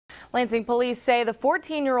Lansing police say the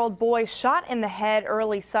 14-year-old boy shot in the head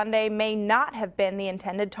early Sunday may not have been the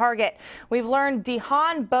intended target. We've learned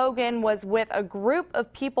DeHaan Bogan was with a group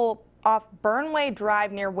of people off Burnway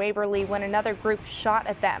Drive near Waverly when another group shot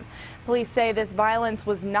at them. Police say this violence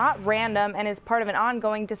was not random and is part of an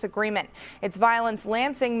ongoing disagreement. It's violence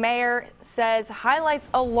Lansing mayor says highlights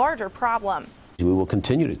a larger problem. We will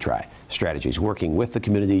continue to try strategies, working with the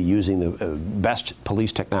community, using the best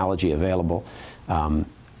police technology available.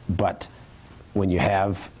 But when you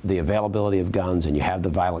have the availability of guns and you have the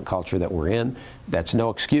violent culture that we're in, that's no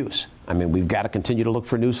excuse. I mean, we've got to continue to look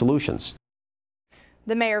for new solutions.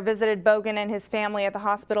 The mayor visited Bogan and his family at the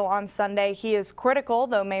hospital on Sunday. He is critical,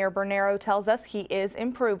 though Mayor Bernero tells us he is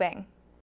improving.